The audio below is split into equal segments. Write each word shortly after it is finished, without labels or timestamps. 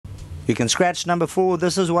You can scratch number 4.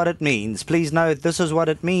 This is what it means. Please note, this is what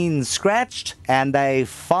it means. Scratched, and they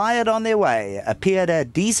fired on their way. Appeared a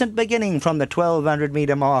decent beginning from the 1200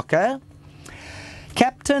 meter marker.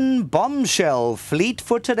 Captain Bombshell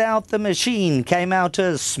fleet-footed out the machine, came out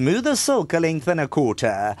as smooth as silk, a length and a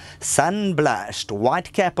quarter. Sun blushed,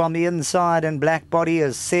 white cap on the inside and black body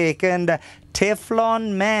as second.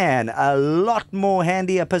 Teflon Man, a lot more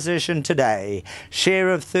handier position today. Share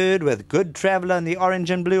of third with Good Traveller in the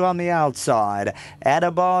orange and blue on the outside.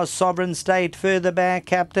 Adabar, Sovereign State further back,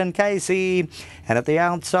 Captain Casey. And at the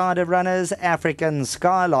outside of runners, African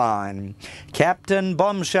Skyline. Captain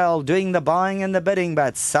Bombshell doing the buying and the bidding,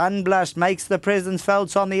 but Sunblush makes the presence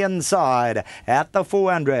felt on the inside. At the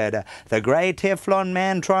 400, the grey Teflon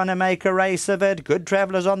Man trying to make a race of it. Good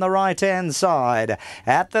Travellers on the right-hand side.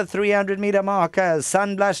 At the 300 metre marker,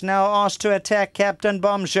 Sunblush now asked to attack Captain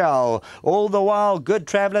Bombshell. All the while, Good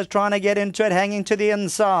Travellers trying to get into it, hanging to the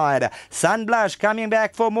inside. Sunblush coming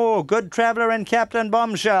back for more. Good Traveller and Captain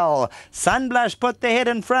Bombshell. Sunblush put the head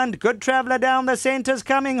in front. Good Traveller down the centres,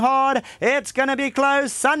 coming hard. It's going to be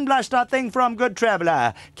close. Sunblush, I think, from Good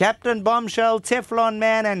Traveller. Captain Bombshell, Teflon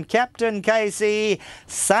Man and Captain Casey.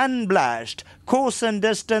 Sunblushed. Course and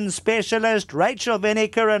distance specialist Rachel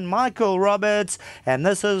Vinegar and Michael Roberts, and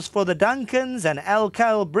this is for the Duncans and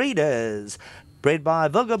Alcal breeders. Bred by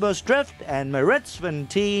Vilgerbus Drift and Maritz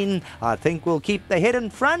Ventine. I think we'll keep the head in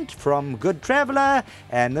front from Good Traveller,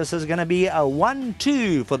 and this is going to be a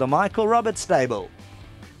 1-2 for the Michael Roberts stable.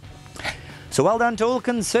 So well done to all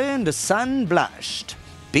concerned. Sun Blushed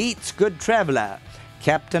beats Good Traveller.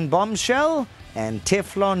 Captain Bombshell and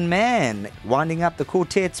Teflon Man winding up the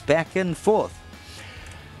quartets back and forth.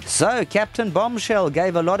 So Captain Bombshell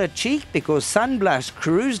gave a lot of cheek because Sunblush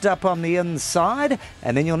cruised up on the inside,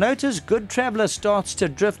 and then you'll notice Good Traveller starts to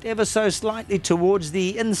drift ever so slightly towards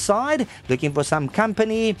the inside, looking for some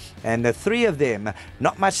company, and the three of them,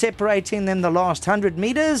 not much separating them the last 100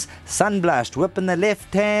 metres. Sunblush whip in the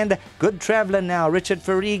left hand. Good Traveller now, Richard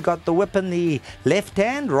Faree got the whip in the left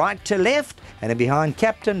hand, right to left, and then behind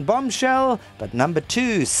Captain Bombshell, but number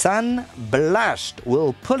 2, Sunblushed,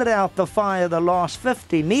 will pull it out the fire the last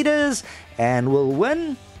 50 metres and will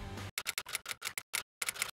win